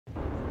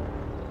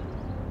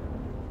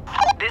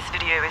This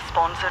video is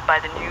sponsored by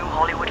the new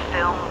Hollywood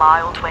film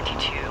Mile 22.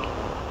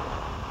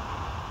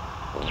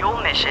 Your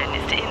mission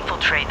is to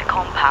infiltrate the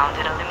compound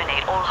and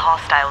eliminate all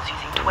hostiles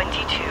using 22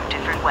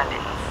 different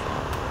weapons.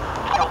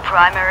 Your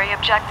primary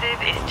objective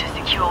is to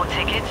secure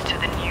tickets to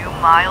the new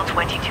Mile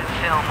 22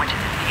 film, which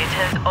is in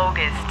theaters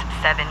August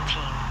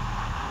 17th.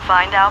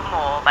 Find out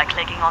more by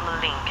clicking on the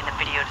link in the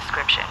video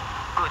description.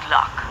 Good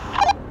luck.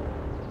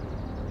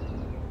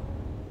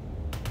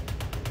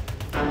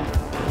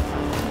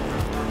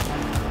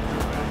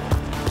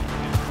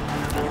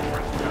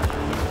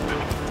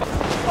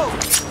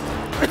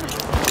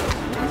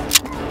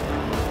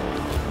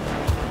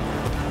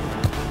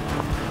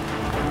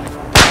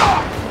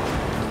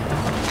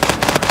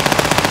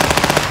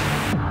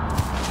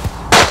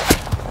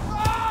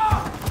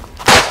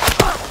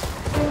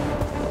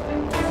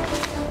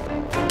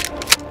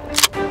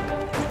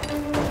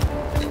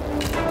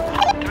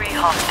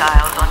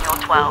 Hostiles on your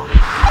 12.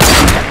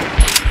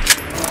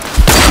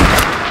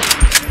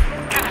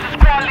 This is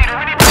squad leader.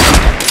 We need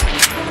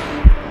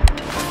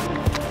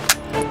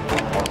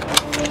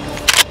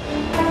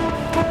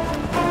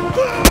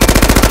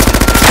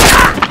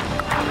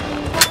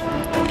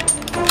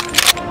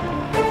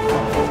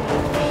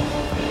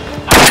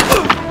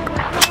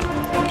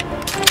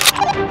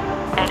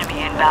Enemy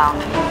inbound.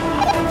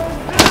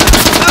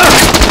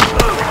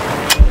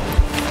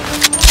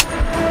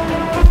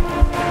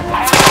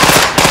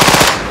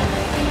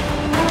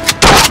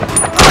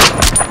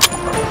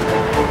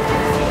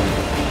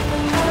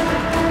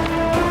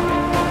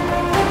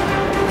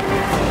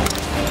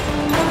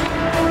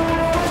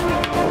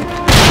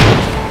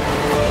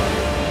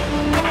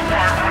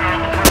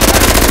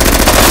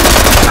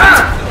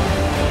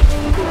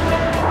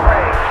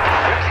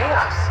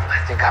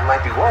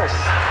 Might be worse.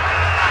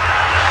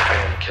 I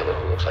am a killer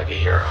who looks like a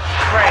hero.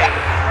 Great.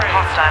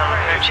 Hostile You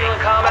approaching. feeling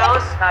calm,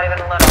 Alice? Not even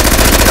a little.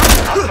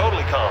 I'm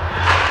totally calm.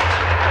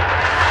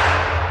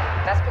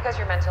 That's because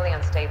you're mentally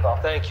unstable.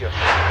 Thank you.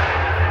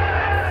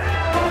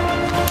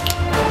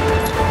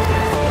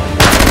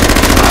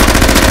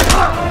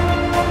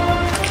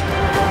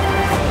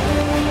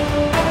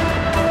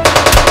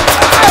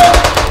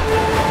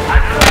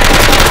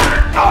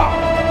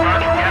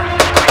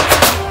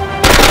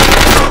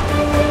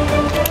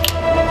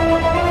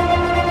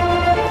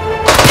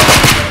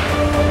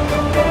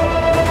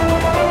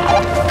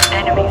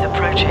 Enemies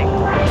approaching.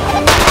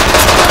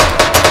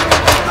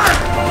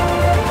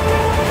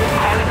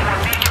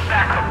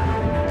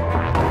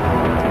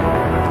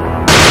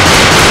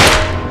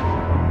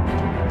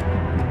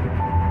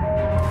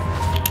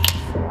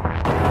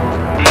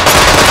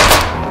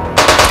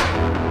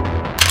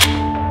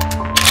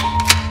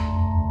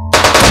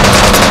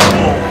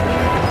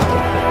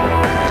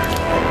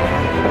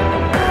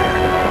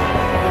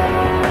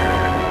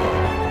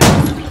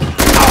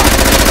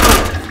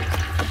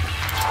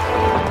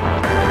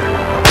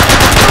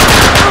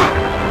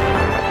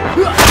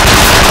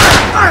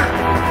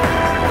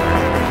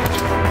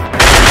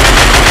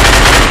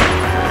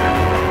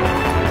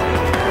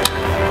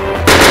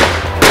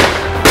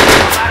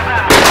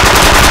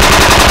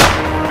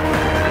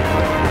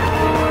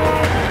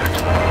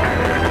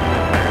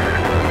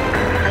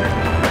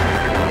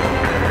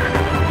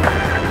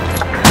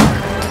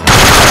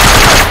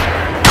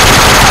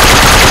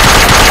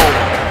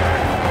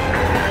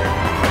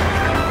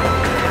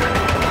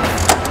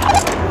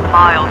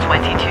 Mile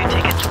 22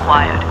 tickets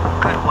acquired.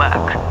 Good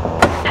work.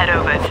 Head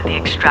over to the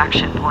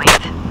extraction point.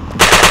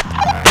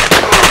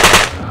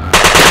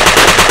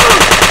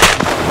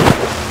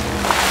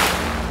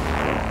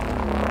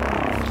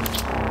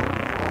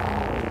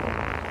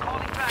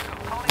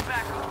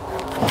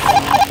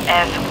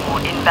 Air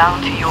support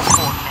inbound to your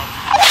coordinates.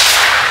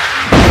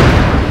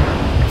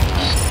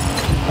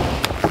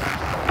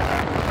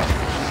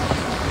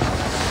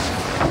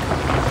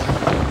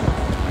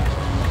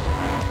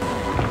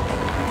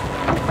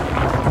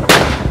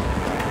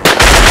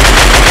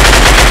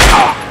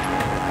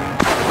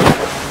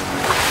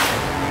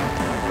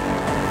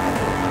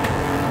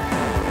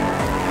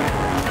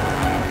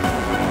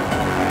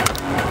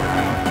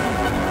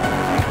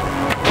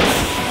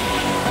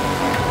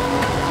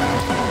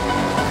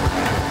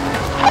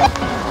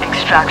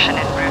 Extraction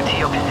en route to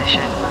your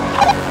position.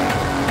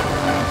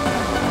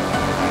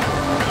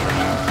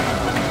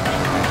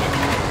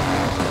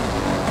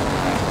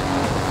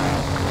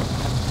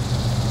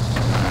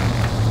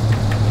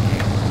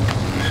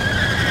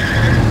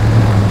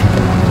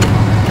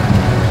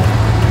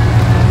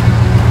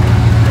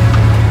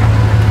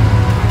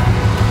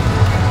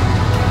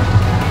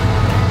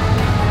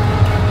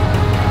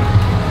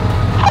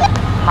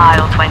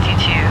 Mile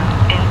 22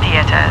 in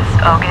theaters,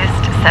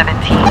 August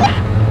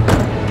 17th.